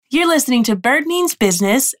You're listening to Bird Means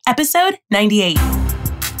Business, episode 98.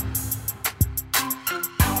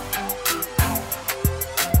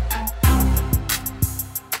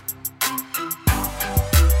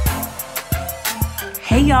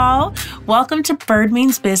 Hey, y'all. Welcome to Bird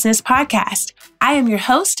Means Business podcast. I am your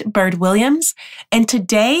host, Bird Williams, and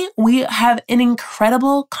today we have an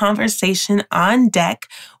incredible conversation on deck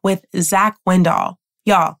with Zach Wendahl.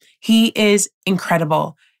 Y'all, he is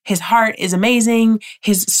incredible. His heart is amazing.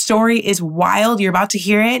 His story is wild. You're about to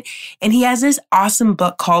hear it. And he has this awesome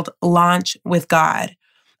book called Launch with God.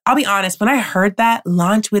 I'll be honest, when I heard that,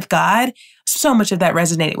 Launch with God, so much of that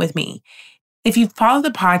resonated with me. If you've followed the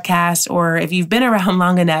podcast or if you've been around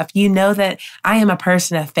long enough, you know that I am a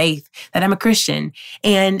person of faith, that I'm a Christian.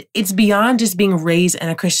 And it's beyond just being raised in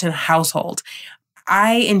a Christian household.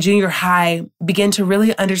 I, in junior high, began to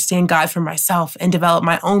really understand God for myself and develop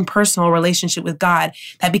my own personal relationship with God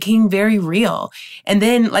that became very real. And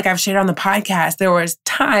then, like I've shared on the podcast, there was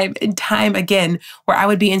time and time again where I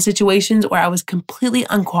would be in situations where I was completely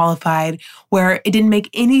unqualified, where it didn't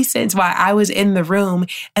make any sense why I was in the room.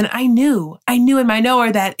 And I knew in my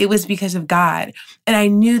knower that it was because of God. And I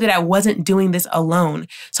knew that I wasn't doing this alone.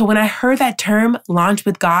 So when I heard that term, Launch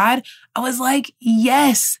with God, I was like,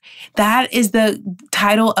 yes, that is the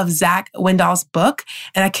title of Zach Wendahl's book.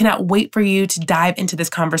 And I cannot wait for you to dive into this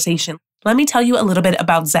conversation. Let me tell you a little bit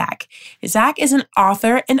about Zach. Zach is an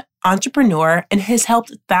author and entrepreneur and has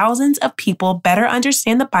helped thousands of people better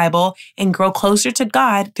understand the Bible and grow closer to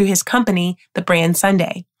God through his company, The Brand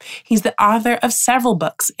Sunday. He's the author of several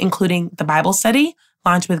books, including The Bible Study,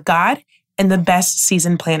 Launch with God, and The Best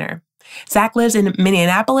Season Planner. Zach lives in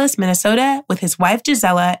Minneapolis, Minnesota with his wife,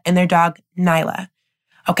 Gisela, and their dog, Nyla.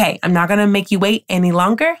 Okay, I'm not going to make you wait any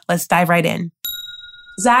longer. Let's dive right in.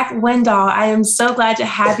 Zach Wendahl, I am so glad to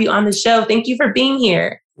have you on the show. Thank you for being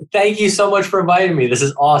here. Thank you so much for inviting me. This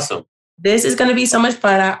is awesome. This is going to be so much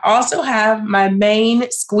fun. I also have my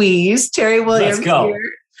main squeeze, Terry Williams. Let's go. Here.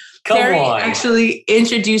 Terry actually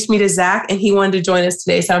introduced me to Zach, and he wanted to join us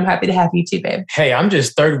today, so I'm happy to have you too, babe. Hey, I'm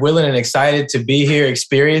just third willing and excited to be here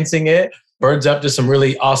experiencing it. Bird's up to some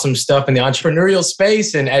really awesome stuff in the entrepreneurial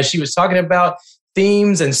space. And as she was talking about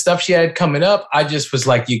themes and stuff she had coming up, I just was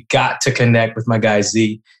like, you got to connect with my guy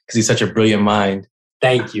Z because he's such a brilliant mind.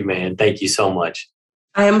 Thank you, man. Thank you so much.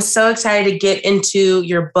 I am so excited to get into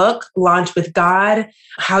your book, Launch with God,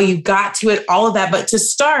 how you got to it, all of that. But to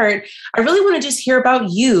start, I really want to just hear about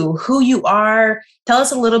you, who you are. Tell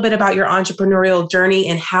us a little bit about your entrepreneurial journey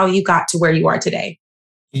and how you got to where you are today.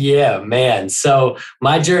 Yeah, man. So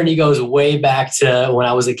my journey goes way back to when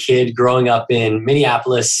I was a kid growing up in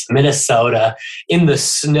Minneapolis, Minnesota, in the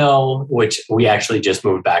snow, which we actually just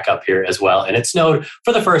moved back up here as well. And it snowed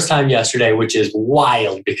for the first time yesterday, which is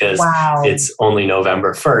wild because It's only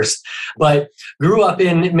November 1st. But grew up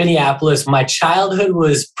in Minneapolis. My childhood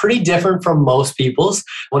was pretty different from most people's.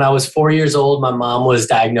 When I was 4 years old, my mom was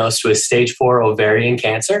diagnosed with stage 4 ovarian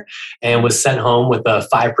cancer and was sent home with a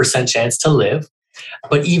 5% chance to live.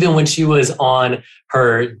 But even when she was on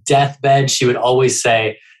her deathbed, she would always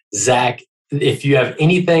say, Zach, if you have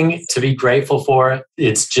anything to be grateful for,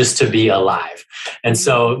 it's just to be alive. And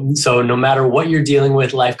so no matter what you're dealing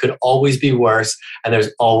with, life could always be worse. And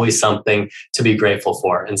there's always something to be grateful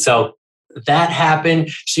for. And so that happened.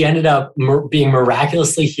 She ended up being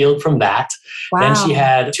miraculously healed from that. Wow. Then she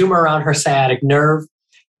had a tumor around her sciatic nerve,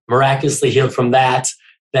 miraculously healed from that.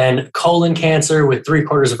 Then colon cancer with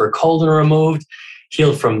 3/4 of her colon removed,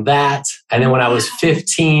 healed from that. And then when I was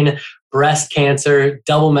 15, breast cancer,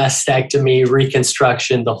 double mastectomy,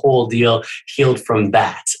 reconstruction, the whole deal, healed from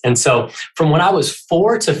that. And so from when I was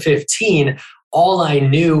 4 to 15, all I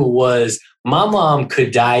knew was my mom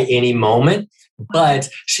could die any moment, but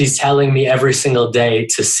she's telling me every single day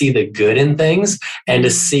to see the good in things and to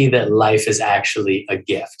see that life is actually a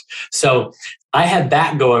gift. So I had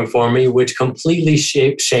that going for me, which completely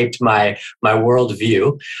shaped my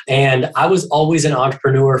worldview. And I was always an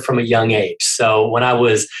entrepreneur from a young age. So when I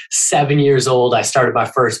was 7 years old, I started my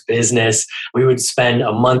first business. We would spend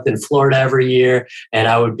a month in Florida every year, and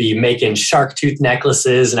I would be making shark tooth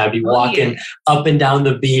necklaces, and I'd be walking up and down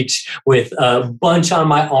the beach with a bunch on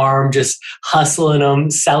my arm, just hustling them,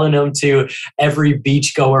 selling them to every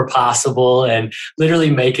beachgoer possible, and literally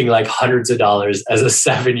making like hundreds of dollars as a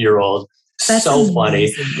 7-year-old. That's so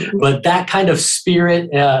amazing. Funny. But that kind of spirit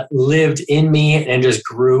lived in me and just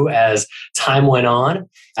grew as time went on.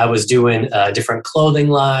 I was doing different clothing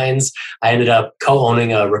lines. I ended up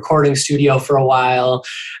co-owning a recording studio for a while,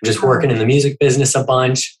 just working in the music business a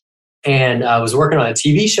bunch. And I was working on a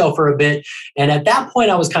TV show for a bit. And at that point,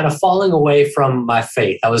 I was kind of falling away from my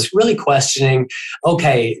faith. I was really questioning,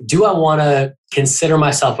 okay, do I want to consider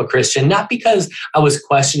myself a Christian, not because I was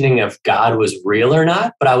questioning if God was real or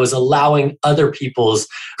not, but I was allowing other people's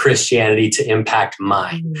Christianity to impact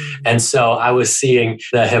mine. And so I was seeing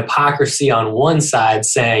the hypocrisy on one side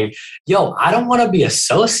saying, yo, I don't want to be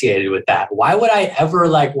associated with that. Why would I ever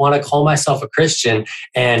want to call myself a Christian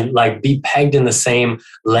and be pegged in the same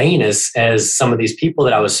lane as some of these people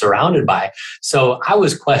that I was surrounded by? So I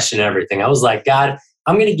was questioning everything. I was like, God,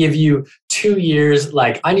 I'm going to give you 2 years.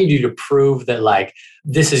 I need you to prove that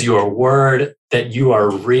this is your word, that you are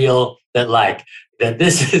real, that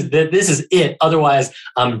this is it. Otherwise,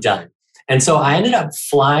 I'm done. And so I ended up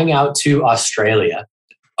flying out to Australia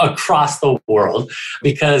across the world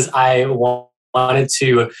because I wanted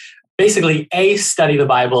to basically study the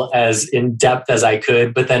Bible as in depth as I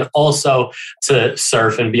could, but then also to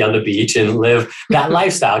surf and be on the beach and live that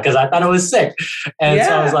lifestyle because I thought it was sick. And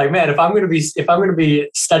so I was like, man, if I'm going to be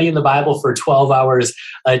studying the Bible for 12 hours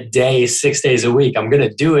a day, 6 days a week, I'm going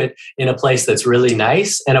to do it in a place that's really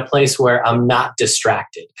nice and a place where I'm not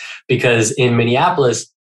distracted. Because in Minneapolis,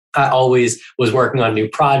 I always was working on new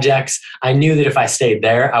projects. I knew that if I stayed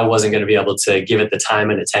there, I wasn't going to be able to give it the time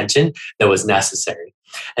and attention that was necessary.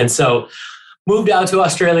 And so moved out to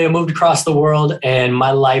Australia, moved across the world, and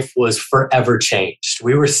my life was forever changed.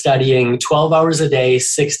 We were studying 12 hours a day,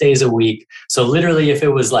 6 days a week. So literally, if it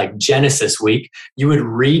was Genesis week, you would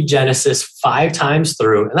read Genesis 5 times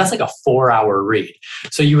through, and that's a 4-hour read.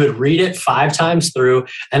 So you would read it 5 times through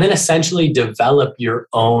and then essentially develop your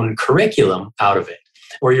own curriculum out of it,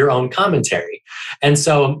 or your own commentary. And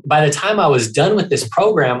so by the time I was done with this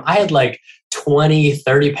program, I had 20,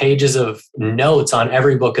 30 pages of notes on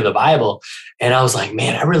every book of the Bible. And I was like,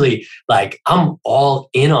 man, I really I'm all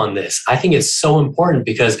in on this. I think it's so important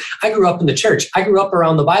because I grew up in the church. I grew up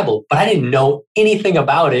around the Bible, but I didn't know anything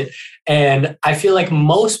about it. And I feel like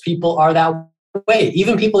most people are that way.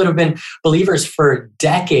 Even people that have been believers for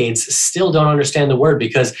decades still don't understand the word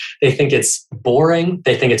because they think it's boring.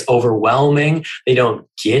 They think it's overwhelming. They don't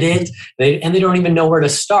get it. And they don't even know where to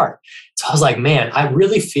start. So I was like, man, I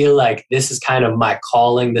really feel like this is kind of my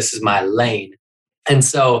calling. This is my lane. And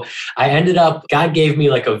so I ended up, God gave me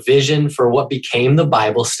a vision for what became the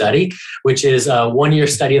Bible study, which is a 1-year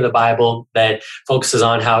study of the Bible that focuses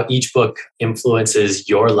on how each book influences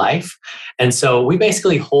your life. And so we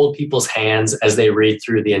basically hold people's hands as they read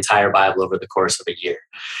through the entire Bible over the course of a year.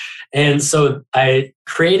 And so I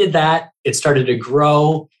created that. It started to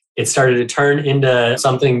grow. It started to turn into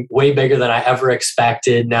something way bigger than I ever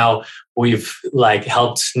expected. Now we've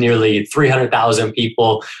helped nearly 300,000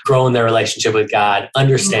 people grow in their relationship with God,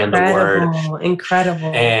 understand the word.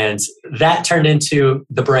 Incredible. And that turned into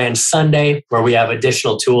the brand Sunday, where we have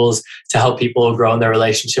additional tools to help people grow in their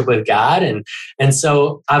relationship with God. And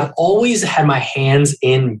so I've always had my hands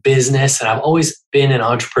in business and I've always been an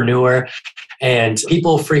entrepreneur. And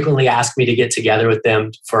people frequently ask me to get together with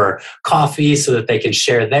them for coffee so that they can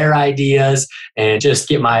share their ideas and just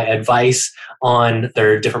get my advice on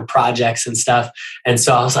their different projects and stuff. And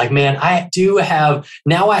so I was like, man, I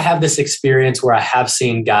have this experience where I have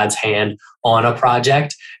seen God's hand on a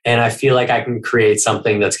project, and I feel like I can create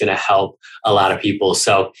something that's going to help a lot of people.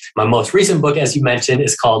 So my most recent book, as you mentioned,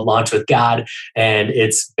 is called Launch with God. And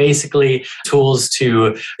it's basically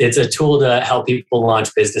it's a tool to help people launch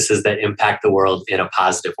businesses that impact the world in a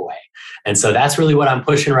positive way. And so that's really what I'm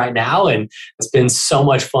pushing right now. And it's been so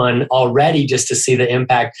much fun already just to see the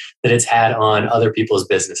impact that it's had on other people's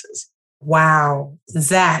businesses. Wow.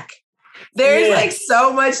 Zach, there's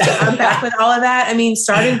so much to unpack with all of that. I mean,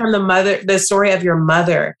 starting from the story of your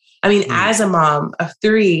mother. I mean, as a mom of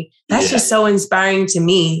 3, that's just so inspiring to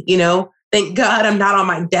me. Thank God I'm not on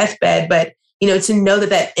my deathbed, but to know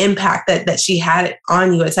that impact that she had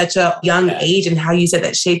on you at such a young age and how you said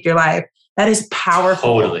that shaped your life, that is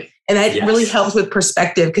powerful. Totally. And that really helps with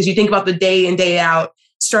perspective because you think about the day in, day out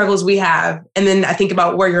struggles we have. And then I think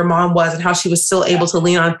about where your mom was and how she was still able to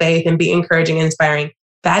lean on faith and be encouraging and inspiring.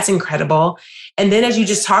 That's incredible. And then as you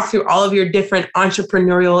just talk through all of your different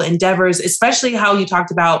entrepreneurial endeavors, especially how you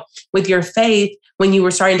talked about with your faith, when you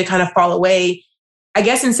were starting to kind of fall away, I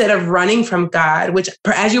guess instead of running from God, which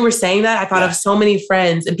as you were saying that, I thought of so many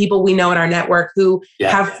friends and people we know in our network who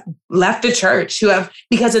have left the church, who have,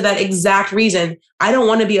 because of that exact reason, I don't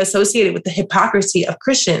want to be associated with the hypocrisy of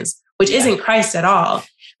Christians, which isn't Christ at all.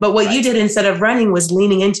 But what you did instead of running was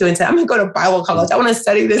leaning into and said, I'm going to go to Bible college. I want to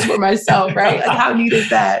study this for myself, right? Like how neat is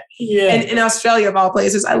that? And in Australia, of all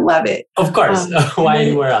places, I love it. Of course. Why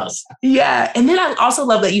anywhere else? Yeah. And then I also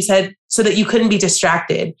love that you said, so that you couldn't be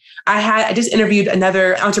distracted. I just interviewed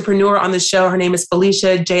another entrepreneur on the show. Her name is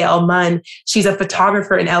Felicia JL Munn. She's a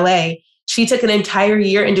photographer in LA. She took an entire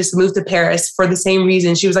year and just moved to Paris for the same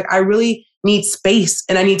reason. She was like, I really need space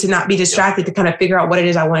and I need to not be distracted to kind of figure out what it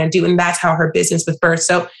is I want to do. And that's how her business was birthed.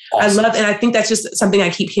 So awesome. And I think that's just something I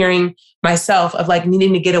keep hearing myself of like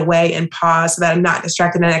needing to get away and pause so that I'm not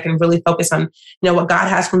distracted and I can really focus on, what God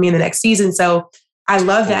has for me in the next season. So I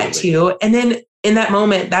love that too. And then in that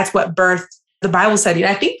moment, that's what birthed the Bible study.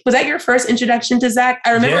 And I think, was that your first introduction to Zach?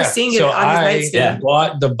 I remember seeing it on his nightstand. I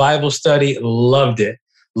bought the Bible study, loved it.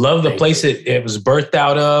 Love the place it was birthed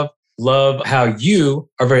out of. Love how you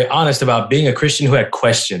are very honest about being a Christian who had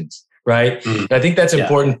questions, right? Mm-hmm. I think that's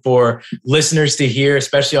important for listeners to hear,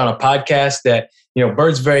 especially on a podcast that,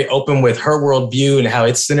 Bird's very open with her worldview and how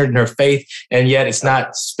it's centered in her faith. And yet it's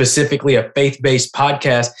not specifically a faith-based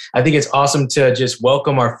podcast. I think it's awesome to just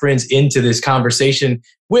welcome our friends into this conversation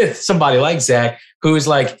with somebody like Zach, who is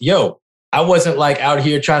like, yo, I wasn't like out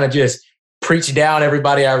here trying to just preach down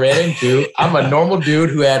everybody I ran into. I'm a normal dude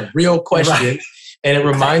who had real questions. Right. And it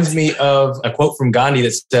reminds me of a quote from Gandhi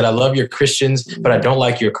that said, I love your Christians, but I don't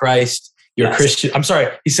like your Christ. You're Christian. I'm sorry.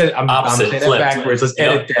 He said, I'm saying that backwards. Let's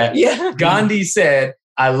edit that. Yeah. Gandhi said,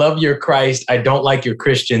 I love your Christ. I don't like your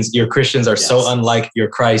Christians. Your Christians are so unlike your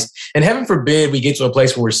Christ. And heaven forbid we get to a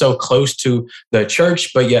place where we're so close to the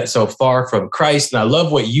church, but yet so far from Christ. And I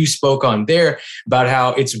love what you spoke on there about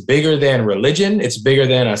how it's bigger than religion. It's bigger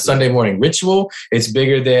than a Sunday morning ritual. It's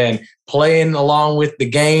bigger than playing along with the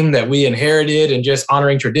game that we inherited and just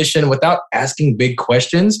honoring tradition without asking big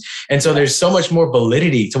questions. And so there's so much more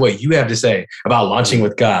validity to what you have to say about launching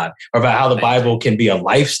with God, or about how the Bible can be a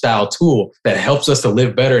lifestyle tool that helps us to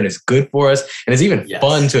live better and is good for us. And it's even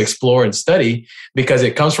fun to explore and study because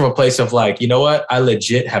it comes from a place of like, you know what? I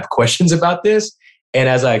legit have questions about this. And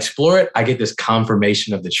as I explore it, I get this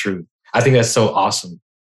confirmation of the truth. I think that's so awesome.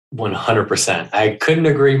 100%. I couldn't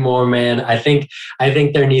agree more, man. I think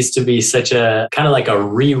there needs to be such a kind of like a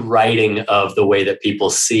rewriting of the way that people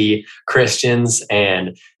see Christians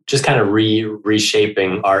and just kind of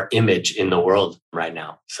reshaping our image in the world right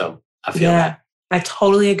now. So I feel that. I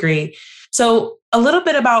totally agree. So a little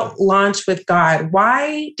bit about Launch with God.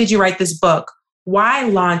 Why did you write this book? Why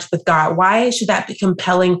Launch with God? Why should that be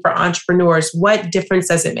compelling for entrepreneurs? What difference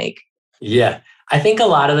does it make? Yeah. I think a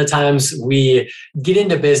lot of the times we get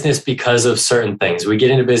into business because of certain things. We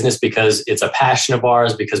get into business because it's a passion of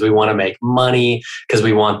ours, because we want to make money, because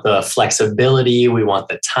we want the flexibility, we want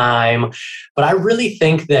the time. But I really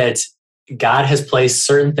think that God has placed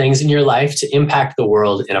certain things in your life to impact the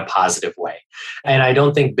world in a positive way. And I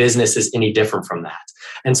don't think business is any different from that.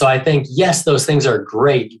 And so I think, yes, those things are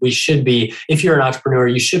great. We should be, if you're an entrepreneur,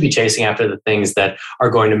 you should be chasing after the things that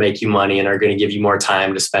are going to make you money and are going to give you more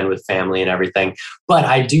time to spend with family and everything. But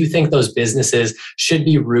I do think those businesses should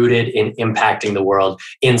be rooted in impacting the world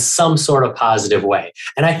in some sort of positive way.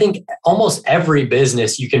 And I think almost every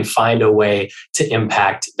business, you can find a way to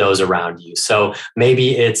impact those around you. So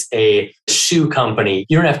maybe it's a shoe company.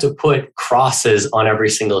 You don't have to put crosses on every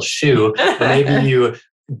single shoe. Maybe you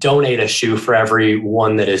donate a shoe for every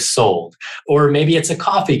one that is sold. Or maybe it's a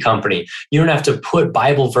coffee company. You don't have to put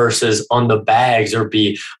Bible verses on the bags or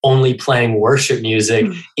be only playing worship music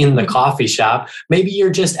in the coffee shop. Maybe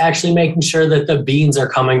you're just actually making sure that the beans are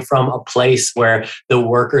coming from a place where the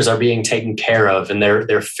workers are being taken care of and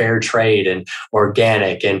they're fair trade and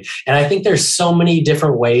organic. And I think there's so many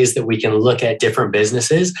different ways that we can look at different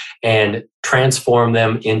businesses and transform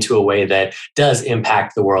them into a way that does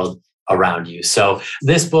impact the world around you. So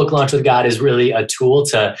this book, Launch with God, is really a tool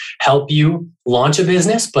to help you launch a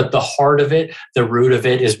business, but the heart of it, the root of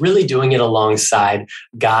it is really doing it alongside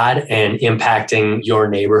God and impacting your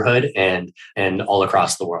neighborhood and all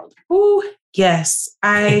across the world. Ooh, yes.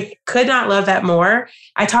 I could not love that more.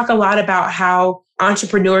 I talk a lot about how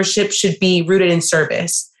entrepreneurship should be rooted in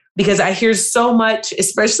service because I hear so much,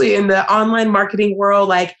 especially in the online marketing world,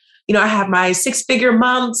 like, I have my 6-figure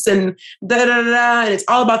months and and it's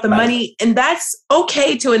all about the money. And that's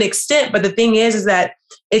okay to an extent. But the thing is that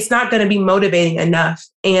it's not going to be motivating enough.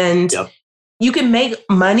 And you can make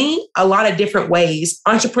money a lot of different ways.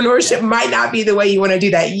 Entrepreneurship might not be the way you want to do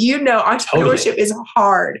that. Entrepreneurship is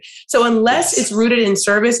hard. So unless it's rooted in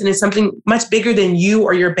service and it's something much bigger than you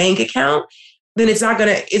or your bank account, then it's not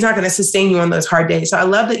going to sustain you on those hard days. So I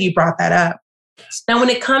love that you brought that up. Now, when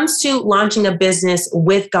it comes to launching a business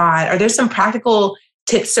with God, are there some practical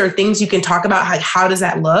tips or things you can talk about? How does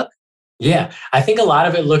that look? Yeah, I think a lot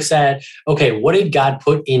of it looks at, okay, what did God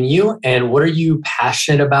put in you and what are you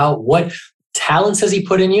passionate about? What talents has He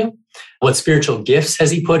put in you? What spiritual gifts has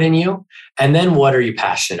He put in you? And then what are you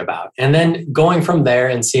passionate about? And then going from there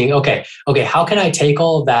and seeing, okay, how can I take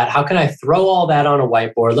all of that? How can I throw all that on a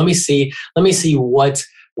whiteboard? Let me see what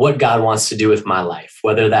what God wants to do with my life,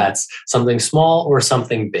 whether that's something small or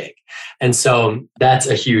something big. And so that's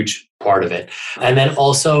a huge part of it. And then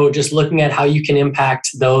also just looking at how you can impact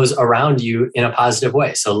those around you in a positive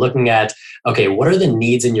way. So looking at, okay, what are the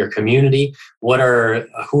needs in your community? Who are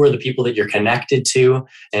the people that you're connected to?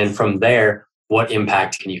 And from there, what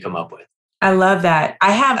impact can you come up with? I love that.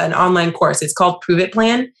 I have an online course. It's called Prove It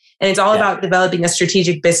Plan. And it's all about developing a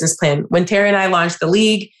strategic business plan. When Terry and I launched the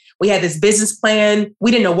league, we had this business plan.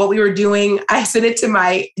 We didn't know what we were doing. I sent it to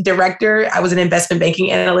my director. I was an investment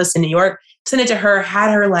banking analyst in New York. Sent it to her,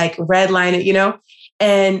 had her like redline it,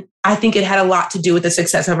 and I think it had a lot to do with the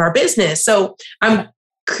success of our business. So I'm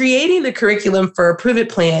creating the curriculum for a Prove It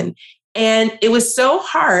Plan. And it was so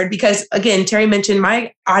hard because, again, Terry mentioned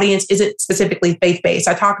my audience isn't specifically faith-based.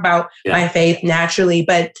 I talk about my faith naturally,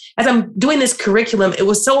 but as I'm doing this curriculum, it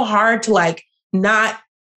was so hard to like not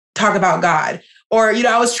talk about God. Or,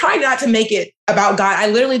 I was trying not to make it about God. I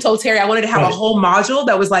literally told Terry I wanted to have a whole module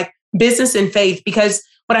that was like business and faith, because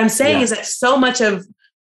what I'm saying is that so much of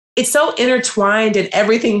it's so intertwined in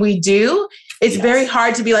everything we do. It's very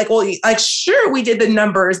hard to be like, well, like, sure, we did the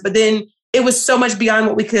numbers, but then it was so much beyond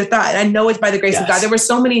what we could have thought. And I know it's by the grace of God. There were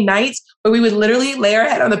so many nights where we would literally lay our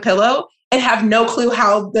head on the pillow and have no clue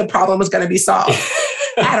how the problem was going to be solved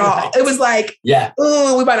at all. It was like,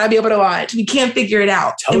 oh, we might not be able to launch. We can't figure it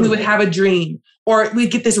out. Totally. And we would have a dream. Or we'd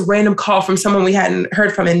get this random call from someone we hadn't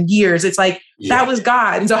heard from in years. It's like, that was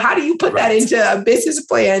God. And so how do you put that into a business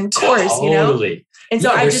plan course, Totally. And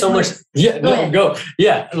so there's so much.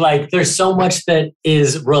 Like there's so much that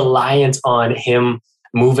is reliant on him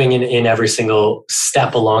moving in every single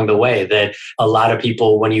step along the way, that a lot of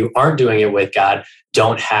people, when you aren't doing it with God,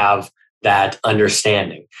 don't have that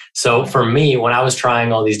understanding. So for me, when I was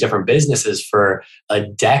trying all these different businesses for a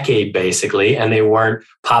decade, basically, and they weren't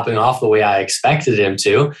popping off the way I expected them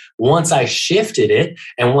to, once I shifted it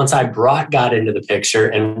and once I brought God into the picture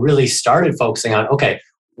and really started focusing on, okay,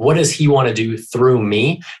 what does he want to do through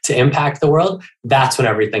me to impact the world? That's when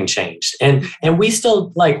everything changed. And we still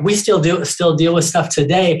deal with stuff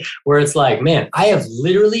today where it's like, man, I have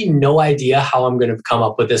literally no idea how I'm going to come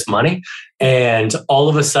up with this money. And all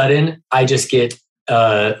of a sudden I just get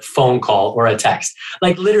a phone call or a text.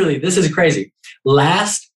 Like literally, this is crazy.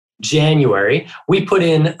 Last January, we put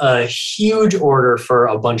in a huge order for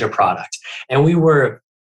a bunch of product, and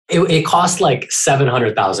it cost like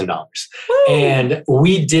 $700,000, and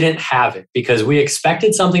we didn't have it because we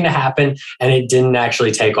expected something to happen and it didn't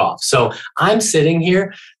actually take off. So I'm sitting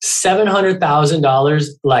here, $700,000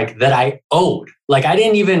 like that I owed. Like I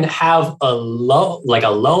didn't even have a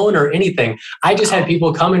loan or anything. I just had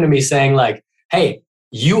people coming to me saying like, hey,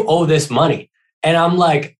 you owe this money. And I'm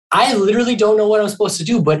like, I literally don't know what I'm supposed to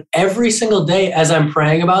do. But every single day as I'm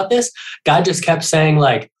praying about this, God just kept saying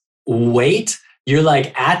like, wait. You're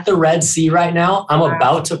like at the Red Sea right now. I'm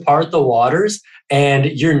about to part the waters and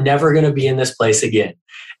you're never going to be in this place again.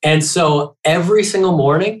 And so every single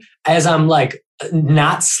morning, as I'm like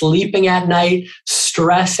not sleeping at night,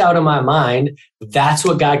 stressed out of my mind, that's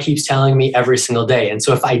what God keeps telling me every single day. And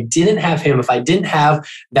so if I didn't have him, if I didn't have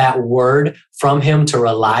that word from him to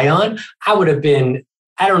rely on, I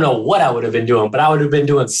don't know what I would have been doing, but I would have been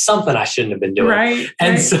doing something I shouldn't have been doing. Right.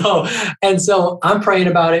 And so I'm praying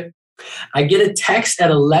about it. I get a text at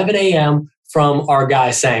 11 a.m. from our guy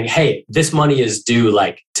saying, hey, this money is due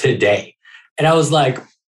like today. And I was like,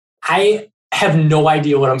 I have no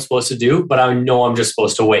idea what I'm supposed to do, but I know I'm just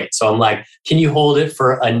supposed to wait. So I'm like, can you hold it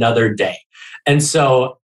for another day? And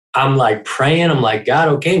so I'm like praying. I'm like, God,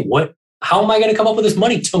 okay, how am I going to come up with this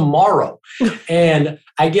money tomorrow? And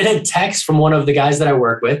I get a text from one of the guys that I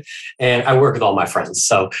work with, and I work with all my friends.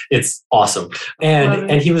 So it's awesome.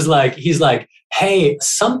 And he's like, hey,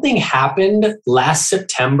 something happened last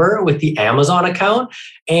September with the Amazon account,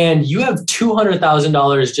 and you have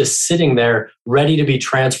 $200,000 just sitting there ready to be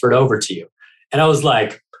transferred over to you. And I was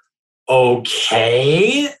like,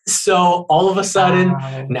 okay. So all of a sudden,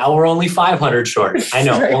 now we're only 500 short. I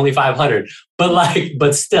know, only 500,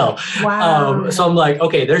 but still. Wow. So I'm like,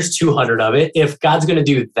 okay, there's 200 of it. If God's going to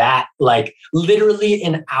do that, like literally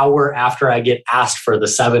an hour after I get asked for the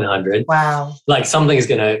 700, like something is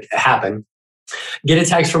going to happen. Get a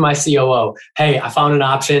text from my COO. Hey, I found an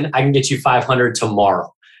option. I can get you 500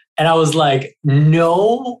 tomorrow. And I was like,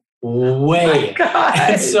 no way.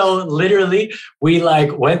 And so literally we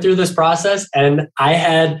like went through this process, and I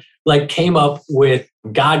had like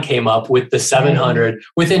God came up with the 700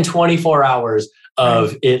 within 24 hours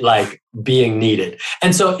of it like being needed.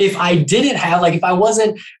 And so if I didn't have, like, if I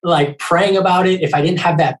wasn't like praying about it, if I didn't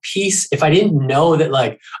have that peace, if I didn't know that,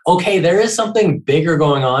 like, okay, there is something bigger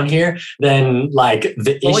going on here than like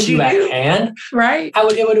the issue at hand, right?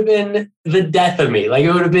 it would have been the death of me. Like,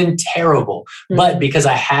 it would have been terrible. Mm-hmm. But because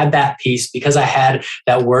I had that peace, because I had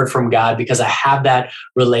that word from God, because I have that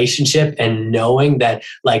relationship and knowing that,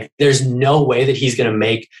 like, there's no way that he's going to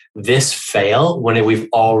make this fail when we've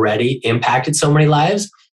already impacted so many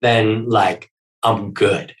lives, then like I'm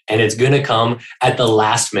good. And it's going to come at the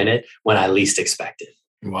last minute when I least expect it.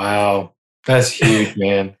 Wow. That's huge,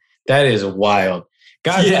 man. That is wild.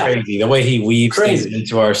 God's crazy. The way he weaves things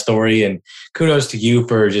into our story. And kudos to you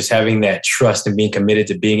for just having that trust and being committed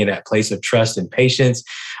to being in that place of trust and patience.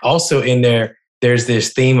 Also in there's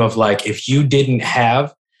this theme of like, if you didn't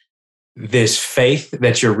have this faith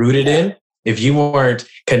that you're rooted in, if you weren't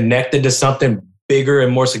connected to something bigger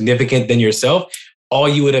and more significant than yourself, all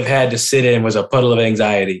you would have had to sit in was a puddle of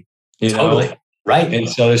anxiety. You know? Totally. Right. And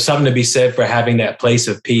so there's something to be said for having that place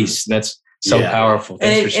of peace. And that's so powerful.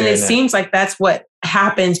 Thanks for sharing that. And it seems like that's what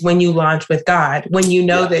happens when you launch with God, when you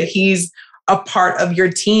know that he's a part of your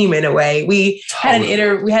team in a way. We had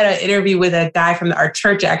an interview with a guy from our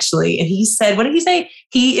church, actually. And he said, what did he say?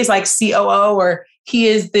 He is like COO, or he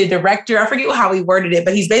is the director. I forget how he worded it,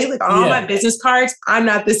 but he's basically like, on all my business cards, I'm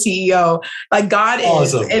not the CEO. Like, God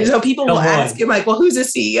is. And so people will ask him, like, well, who's the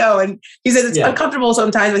CEO? And he says it's uncomfortable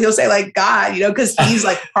sometimes, but he'll say, like, God, because he's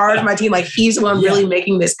like part of my team. Like, he's the one really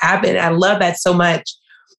making this happen. I love that so much.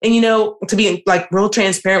 And, to be like real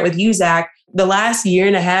transparent with you, Zach, the last year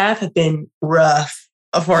and a half have been rough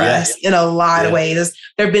for us in a lot of ways.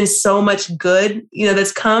 There have been so much good,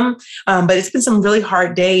 that's come, but it's been some really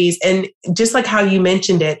hard days. And just like how you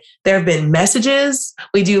mentioned it, there have been messages.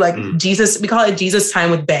 We do like we call it Jesus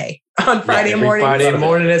Time with Bay on Friday morning. Friday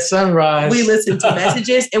morning at sunrise. We listen to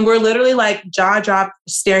messages and we're literally like jaw drop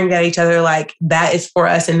staring at each other like that is for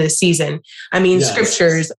us in this season. I mean,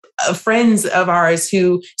 scriptures, friends of ours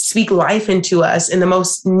who speak life into us in the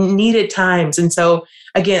most needed times. And so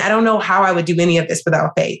again, I don't know how I would do any of this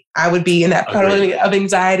without faith. I would be in that puddle of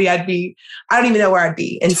anxiety. I don't even know where I'd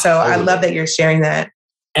be. And so I love that you're sharing that.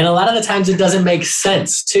 And a lot of the times it doesn't make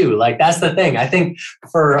sense too. Like, that's the thing. I think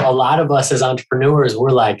for a lot of us as entrepreneurs,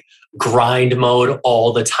 we're like grind mode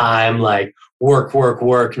all the time, like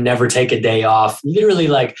work, never take a day off. Literally,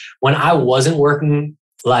 like when I wasn't working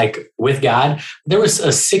like with God, there was a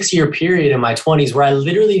 6-year period in my 20s where I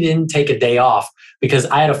literally didn't take a day off because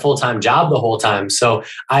I had a full-time job the whole time. So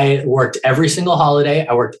I worked every single holiday.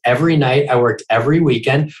 I worked every night. I worked every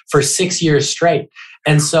weekend for 6 years straight.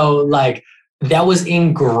 And so like, that was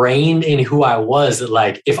ingrained in who I was. That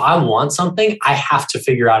like, if I want something, I have to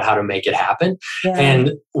figure out how to make it happen. Yeah.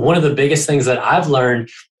 And one of the biggest things that I've learned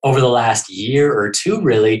over the last year or two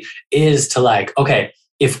really is to like, okay,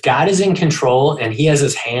 if God is in control and he has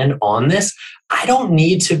his hand on this, I don't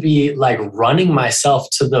need to be like running myself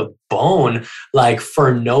to the bone, like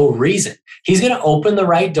for no reason. He's going to open the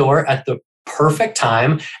right door at the perfect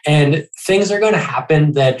time, and things are going to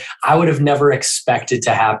happen that I would have never expected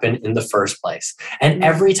to happen in the first place. And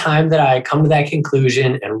every time that I come to that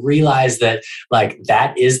conclusion and realize that like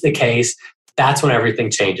that is the case, that's when everything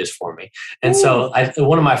changes for me. And so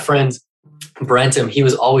one of my friends, Brenton, he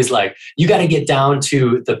was always like, you got to get down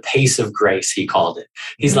to the pace of grace, he called it.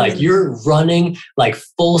 He's like, you're running like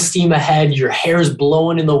full steam ahead. Your hair's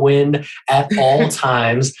blowing in the wind at all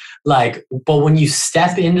times. Like, but when you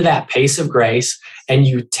step into that pace of grace and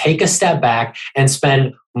you take a step back and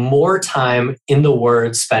spend more time in the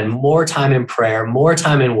word, spend more time in prayer, more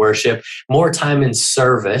time in worship, more time in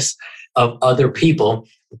service of other people,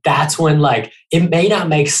 that's when like, it may not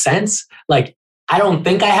make sense. Like, I don't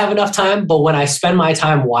think I have enough time, but when I spend my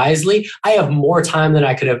time wisely, I have more time than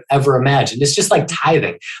I could have ever imagined. It's just like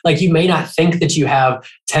tithing. Like, you may not think that you have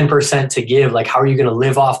 10% to give. Like, how are you going to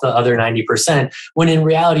live off the other 90%? When in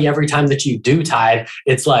reality, every time that you do tithe,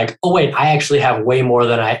 it's like, oh wait, I actually have way more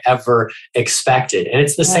than I ever expected. And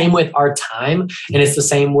it's the same with our time. And it's the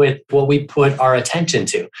same with what we put our attention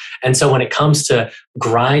to. And so when it comes to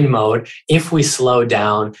grind mode, if we slow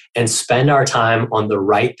down and spend our time on the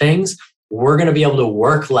right things, we're going to be able to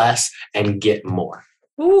work less and get more.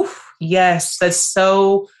 Ooh, yes, that's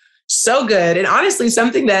so good. And honestly,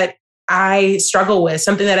 something that I struggle with,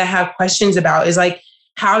 something that I have questions about is like,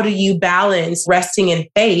 how do you balance resting in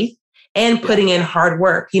faith and putting in hard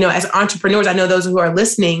work? As entrepreneurs, I know those who are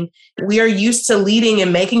listening, we are used to leading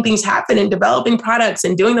and making things happen and developing products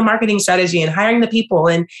and doing the marketing strategy and hiring the people.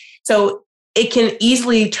 And so it can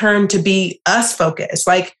easily turn to be us focused.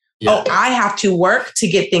 Like, oh, I have to work to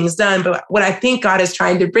get things done. But what I think God is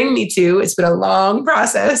trying to bring me to, it's been a long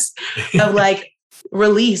process of like,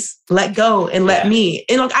 release, let go, and let me.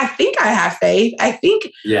 And look, I think I have faith. I think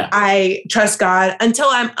I trust God until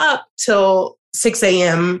I'm up till 6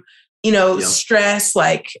 a.m., stress,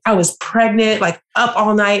 like I was pregnant, like up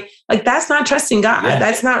all night. Like that's not trusting God.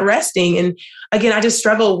 That's not resting. And again, I just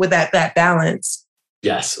struggle with that balance.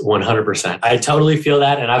 Yes, 100%. I totally feel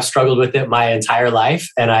that. And I've struggled with it my entire life.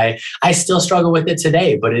 And I still struggle with it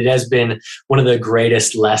today, but it has been one of the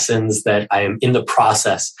greatest lessons that I am in the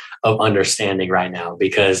process of understanding right now,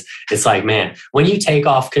 because it's like, man, when you take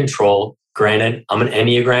off control, granted, I'm an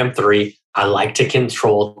Enneagram 3. I like to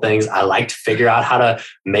control things. I like to figure out how to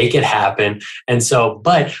make it happen. And so,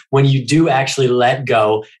 but when you do actually let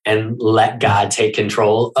go and let God take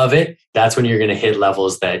control of it, that's when you're going to hit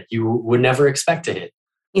levels that you would never expect to hit.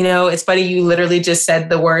 It's funny. You literally just said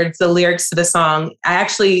the lyrics to the song.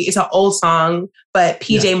 It's an old song, but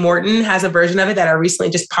PJ Morton has a version of it that I recently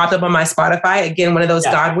just popped up on my Spotify. Again, one of those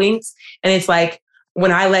God winks. And it's like,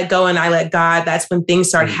 when I let go and I let God, that's when things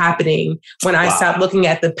start happening. When I stop looking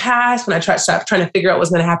at the past, when I stop trying to figure out what's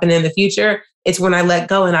going to happen in the future, it's when I let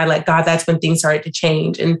go and I let God, that's when things started to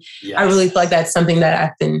change. And I really feel like that's something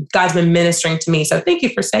that God's been ministering to me. So thank you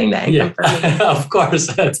for saying that and confirming. Of course.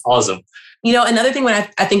 That's awesome. Another thing when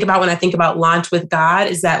I think about Launch with God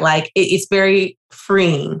is that like, it's very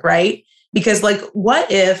freeing, right? Because like, what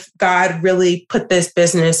if God really put this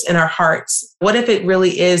business in our hearts? What if it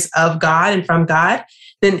really is of God and from God?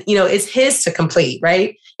 Then, it's his to complete,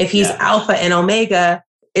 right? If he's Alpha and Omega,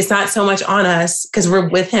 it's not so much on us because we're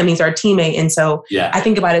with him. He's our teammate. And so I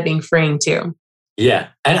think about it being freeing too. Yeah.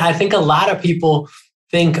 And I think a lot of people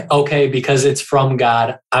think, okay, because it's from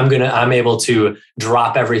God, I'm able to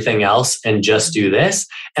drop everything else and just do this.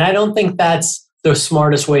 And I don't think that's the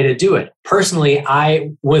smartest way to do it. Personally,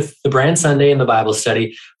 with the Brand Sunday and the Bible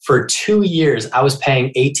study, for 2 years, I was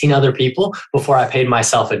paying 18 other people before I paid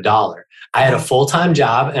myself $1. I had a full-time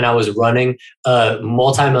job and I was running a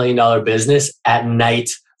multi-million-dollar business at night,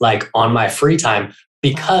 like on my free time,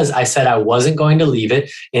 because I said I wasn't going to leave it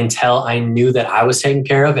until I knew that I was taken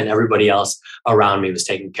care of and everybody else around me was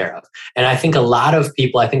taken care of. And I think a lot of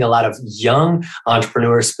people, a lot of young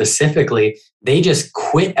entrepreneurs specifically, they just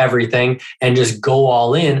quit everything and just go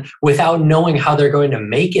all in without knowing how they're going to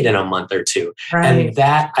make it in a month or two. Right. And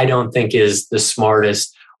that I don't think is the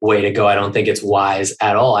smartest way to go. I don't think it's wise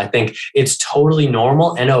at all. I think it's totally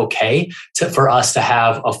normal and okay for us to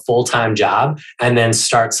have a full-time job and then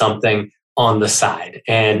start something on the side.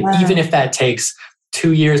 And even if that takes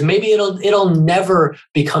 2 years, maybe it'll never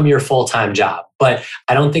become your full-time job. But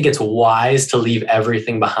I don't think it's wise to leave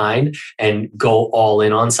everything behind and go all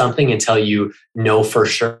in on something until you know for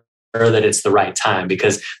sure that it's the right time.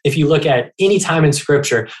 Because if you look at any time in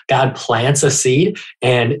scripture, God plants a seed,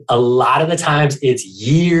 and a lot of the times it's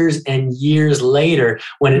years and years later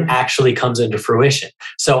when it actually comes into fruition.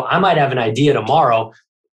 So I might have an idea tomorrow,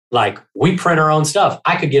 like we print our own stuff.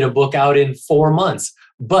 I could get a book out in 4 months,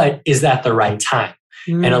 but is that the right time?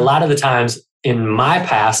 And a lot of the times in my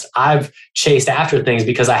past, I've chased after things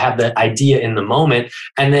because I have the idea in the moment,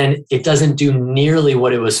 and then it doesn't do nearly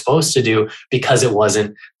what it was supposed to do because it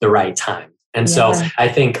wasn't the right time. And so I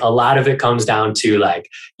think a lot of it comes down to like,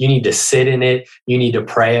 you need to sit in it. You need to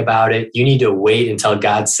pray about it. You need to wait until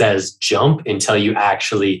God says jump until you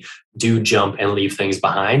actually do jump and leave things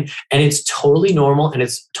behind. And it's totally normal and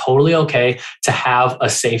it's totally okay to have a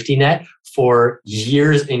safety net for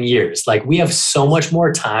years and years. Like we have so much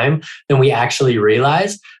more time than we actually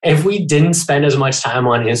realize. If we didn't spend as much time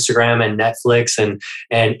on Instagram and Netflix and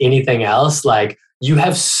anything else, like you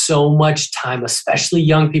have so much time, especially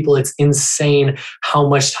young people. It's insane how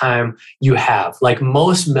much time you have. Like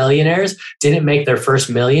most millionaires didn't make their first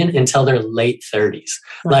million until their late 30s.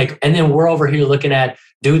 Like, and then we're over here looking at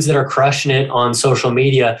dudes that are crushing it on social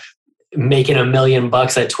media, making $1 million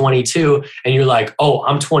at 22. And you're like, oh,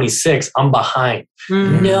 I'm 26. I'm behind.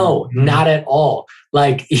 No, not at all.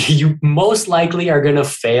 Like you most likely are going to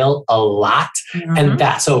fail a lot and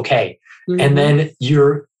that's okay. And then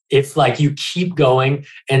if like you keep going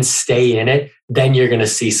and stay in it, then you're going to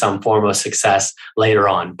see some form of success later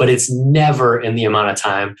on. But it's never in the amount of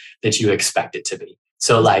time that you expect it to be.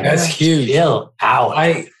 So like that's huge. Chill out.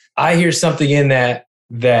 I hear something in that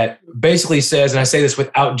basically says, and I say this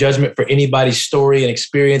without judgment for anybody's story and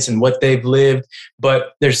experience and what they've lived,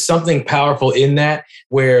 but there's something powerful in that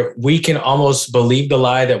where we can almost believe the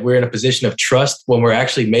lie that we're in a position of trust when we're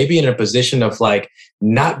actually maybe in a position of like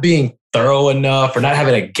not being thorough enough or not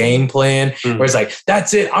having a game plan where it's like,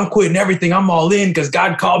 that's it, I'm quitting everything, I'm all in because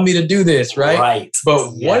God called me to do this, right? Right.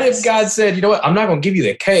 But what if God said, you know what, I'm not going to give you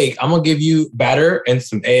the cake, I'm going to give you batter and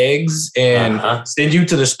some eggs and send you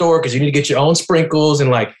to the store because you need to get your own sprinkles and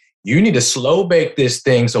like, you need to slow bake this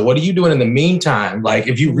thing. So what are you doing in the meantime? Like,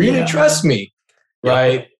 if you really trust me,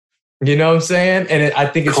 right? You know what I'm saying? And I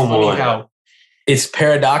think it's funny how it's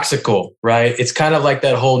paradoxical, right? It's kind of like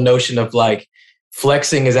that whole notion of like,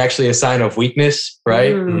 flexing is actually a sign of weakness,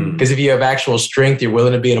 right? Because if you have actual strength, you're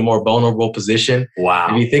willing to be in a more vulnerable position. Wow.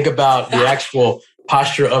 If you think about the actual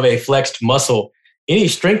posture of a flexed muscle, any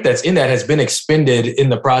strength that's in that has been expended in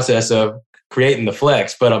the process of creating the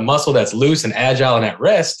flex. But a muscle that's loose and agile and at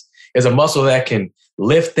rest is a muscle that can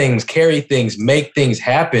lift things, carry things, make things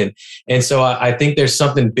happen. And so I think there's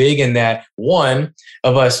something big in that, one,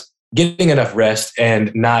 of us getting enough rest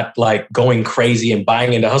and not like going crazy and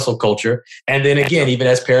buying into hustle culture. And then again, even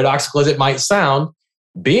as paradoxical as it might sound,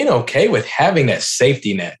 being okay with having that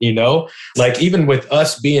safety net, you know, like even with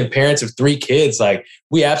us being parents of 3 kids, like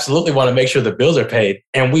we absolutely want to make sure the bills are paid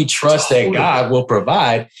and we trust that God will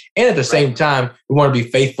provide. And at the same time, we want to be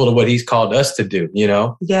faithful to what he's called us to do, you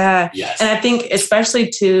know? Yeah. Yes. And I think especially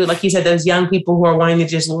to, like you said, those young people who are wanting to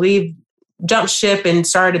just jump ship and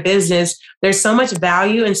start a business, there's so much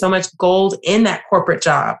value and so much gold in that corporate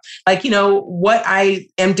job. Like, you know, what I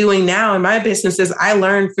am doing now in my business is I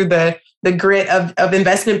learned through the grit of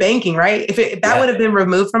investment banking, right? If that would have been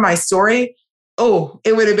removed from my story,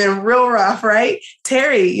 it would have been real rough, right?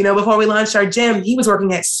 Terry, you know, before we launched our gym, he was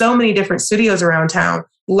working at so many different studios around town,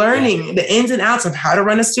 learning the ins and outs of how to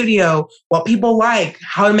run a studio, what people like,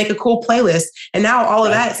 how to make a cool playlist. And now all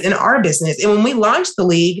of that's in our business. And when we launched the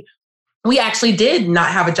league, we actually did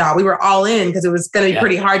not have a job. We were all in because it was going to be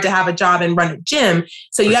pretty hard to have a job and run a gym.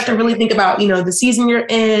 So you have to really think about, you know, the season you're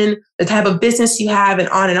in, the type of business you have and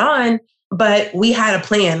on and on. But we had a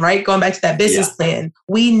plan, right? Going back to that business plan.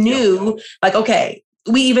 We knew like, okay,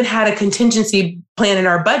 we even had a contingency plan in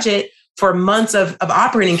our budget for months of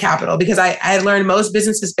operating capital because I had learned most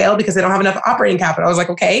businesses fail because they don't have enough operating capital. I was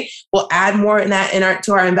like, okay, we'll add more in that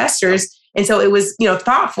to our investors. And so it was, you know,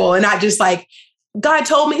 thoughtful and not just like, God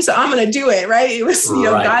told me, so I'm going to do it, right? It was, you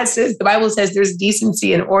know, God says, the Bible says there's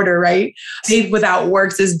decency and order, right? Faith without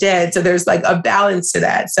works is dead. So there's like a balance to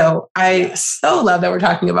that. So I so love that we're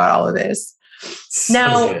talking about all of this.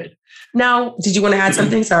 Now, did you want to add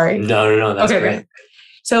something? Sorry. No. That's great.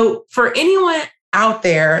 So for anyone out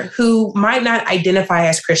there who might not identify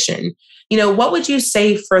as Christian, you know, what would you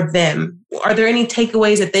say for them? Are there any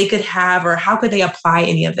takeaways that they could have or how could they apply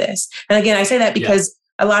any of this? And again, I say that because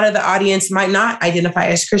a lot of the audience might not identify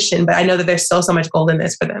as Christian, but I know that there's still so much gold in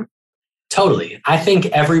this for them. Totally. I think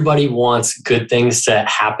everybody wants good things to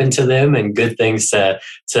happen to them and good things to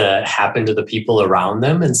happen to the people around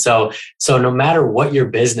them. And so no matter what your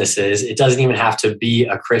business is, it doesn't even have to be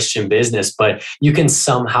a Christian business, but you can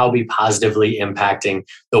somehow be positively impacting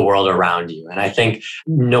the world around you. And I think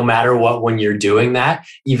no matter what, when you're doing that,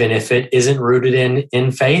 even if it isn't rooted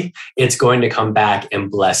in faith, it's going to come back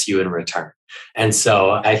and bless you in return. And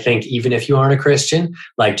so I think even if you aren't a Christian,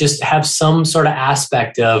 like just have some sort of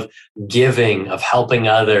aspect of giving, of helping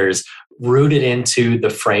others, rooted into the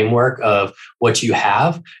framework of what you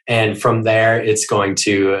have. And from there, it's going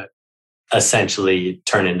to essentially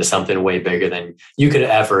turn into something way bigger than you could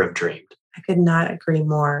ever have dreamed. I could not agree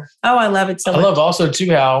more. Oh, I love it so much. I love also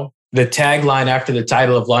too how the tagline after the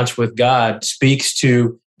title of Launch with God speaks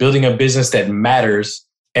to building a business that matters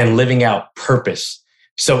and living out purpose.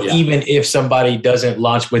 So even if somebody doesn't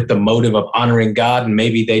launch with the motive of honoring God and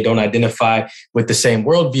maybe they don't identify with the same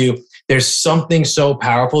worldview, there's something so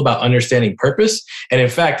powerful about understanding purpose. And in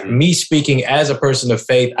fact, me speaking as a person of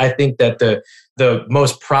faith, I think that the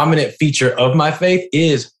most prominent feature of my faith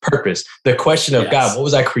is purpose. The question of God, what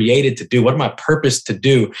was I created to do? What am my purpose to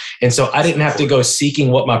do? And so I didn't have to go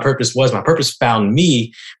seeking what my purpose was. My purpose found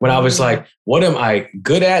me when I was like, what am I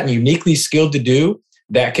good at and uniquely skilled to do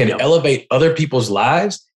that can elevate other people's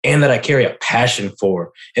lives and that I carry a passion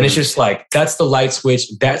for? And it's just like, that's the light switch.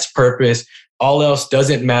 That's purpose. All else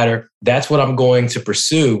doesn't matter. That's what I'm going to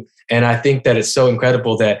pursue. And I think that it's so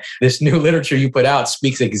incredible that this new literature you put out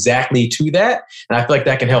speaks exactly to that. And I feel like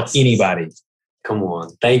that can help anybody. Come on.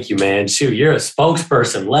 Thank you, man. Shoot, you're a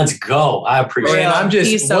spokesperson. Let's go. I appreciate it. And I'm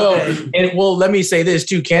just, let me say this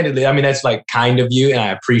too, candidly. I mean, that's like kind of you and I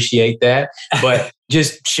appreciate that. But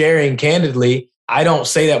just sharing candidly, I don't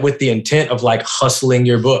say that with the intent of like hustling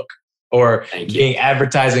your book or being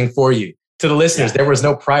advertising for you. To the listeners, there was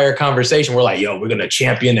no prior conversation. We're like, yo, we're going to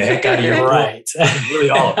champion the heck out of your book. It's really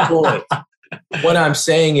all a ploy. What I'm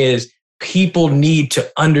saying is people need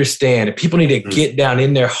to understand, people need to get down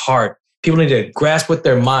in their heart People need to grasp with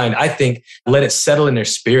their mind. I think let it settle in their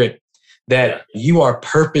spirit that you are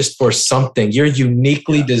purposed for something. You're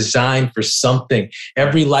uniquely designed for something.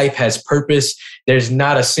 Every life has purpose. There's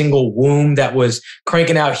not a single womb that was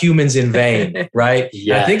cranking out humans in vain, right?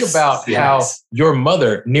 Yes. I think about how your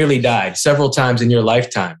mother nearly died several times in your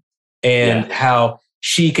lifetime and how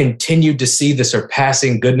she continued to see the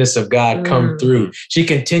surpassing goodness of God come through. She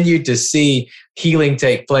continued to see healing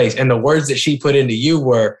take place. And the words that she put into you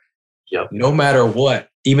were, no matter what,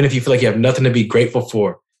 even if you feel like you have nothing to be grateful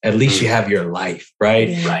for, at least you have your life, right?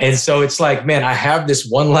 And so it's like, man, I have this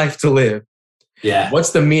one life to live.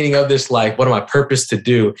 What's the meaning of this life? What am I purposed to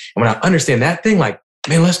do? And when I understand that thing, like,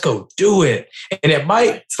 man, let's go do it. And it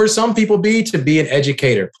might, for some people, be to be an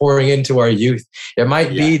educator, pouring into our youth. It might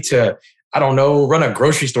be to, I don't know, run a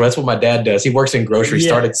grocery store. That's what my dad does. He works in groceries,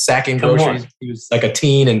 started sacking groceries. He was like a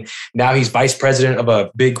teen, and now he's vice president of a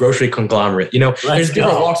big grocery conglomerate. You know, there's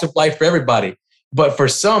different walks of life for everybody. But for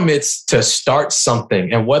some, it's to start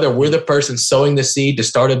something. And whether we're the person sowing the seed to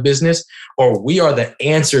start a business, or we are the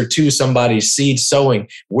answer to somebody's seed sowing,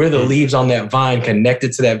 we're the leaves on that vine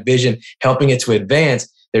connected to that vision, helping it to advance.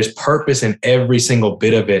 There's purpose in every single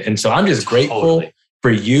bit of it. And so I'm just grateful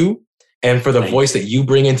for you and for the voice that you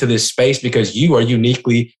bring into this space, because you are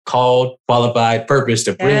uniquely called, qualified, purposed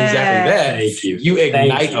to bring exactly that. Thank you. You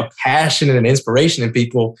ignite a passion and an inspiration in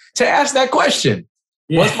people to ask that question.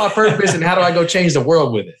 What's my purpose and how do I go change the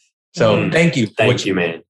world with it? So thank you. Thank you,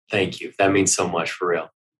 man. Thank you. That means so much for real.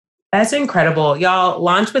 That's incredible. Y'all,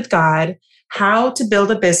 Launch with God, How to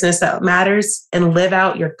Build a Business That Matters and Live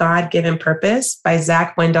Out Your God-Given Purpose by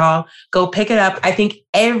Zach Windahl. Go pick it up. I think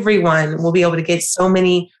everyone will be able to get so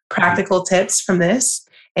many practical tips from this.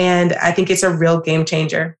 And I think it's a real game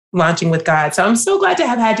changer, launching with God. So I'm so glad to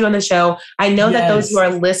have had you on the show. I know that those who are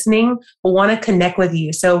listening will want to connect with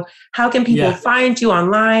you. So how can people find you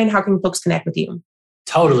online? How can folks connect with you?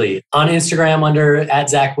 Totally. On Instagram under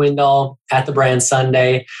 @Zach Windahl, @The Brand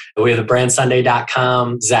Sunday. We have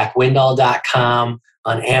thebrandsunday.com, ZachWindahl.com,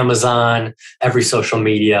 on Amazon, every social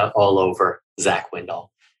media, all over Zach Windahl.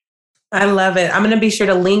 I love it. I'm going to be sure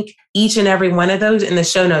to link each and every one of those in the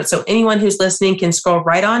show notes. So anyone who's listening can scroll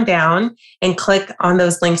right on down and click on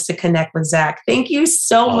those links to connect with Zach. Thank you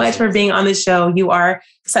so much for being on the show. You are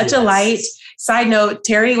such a light. Side note,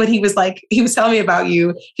 Terry, what he was telling me about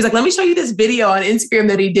you. He's like, let me show you this video on Instagram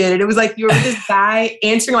that he did. And it was like, you were this guy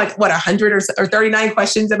answering 100 or 39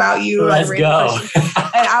 questions about you. Let's go.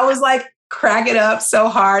 And I was like, cracking up so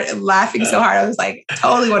hard and laughing so hard. I was like,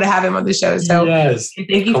 totally want to have him on the show. So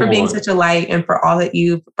thank you for being such a light and for all that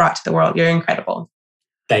you've brought to the world. You're incredible.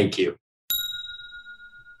 Thank you.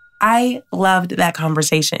 I loved that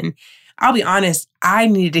conversation. I'll be honest, I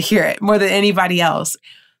needed to hear it more than anybody else.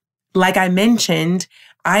 Like I mentioned,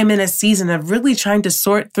 I'm in a season of really trying to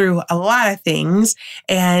sort through a lot of things,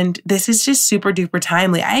 and this is just super duper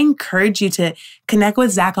timely. I encourage you to connect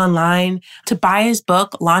with Zach online, to buy his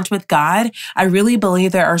book, Launch with God. I really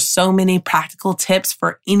believe there are so many practical tips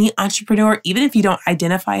for any entrepreneur, even if you don't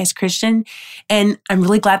identify as Christian. And I'm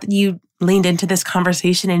really glad that you leaned into this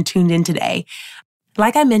conversation and tuned in today.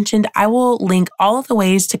 Like I mentioned, I will link all of the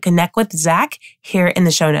ways to connect with Zach here in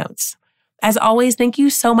the show notes. As always, thank you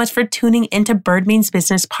so much for tuning into Bird Means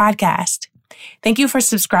Business podcast. Thank you for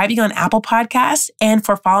subscribing on Apple Podcasts and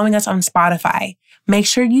for following us on Spotify. Make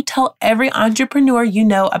sure you tell every entrepreneur you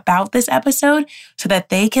know about this episode so that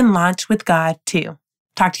they can launch with God too.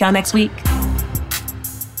 Talk to y'all next week.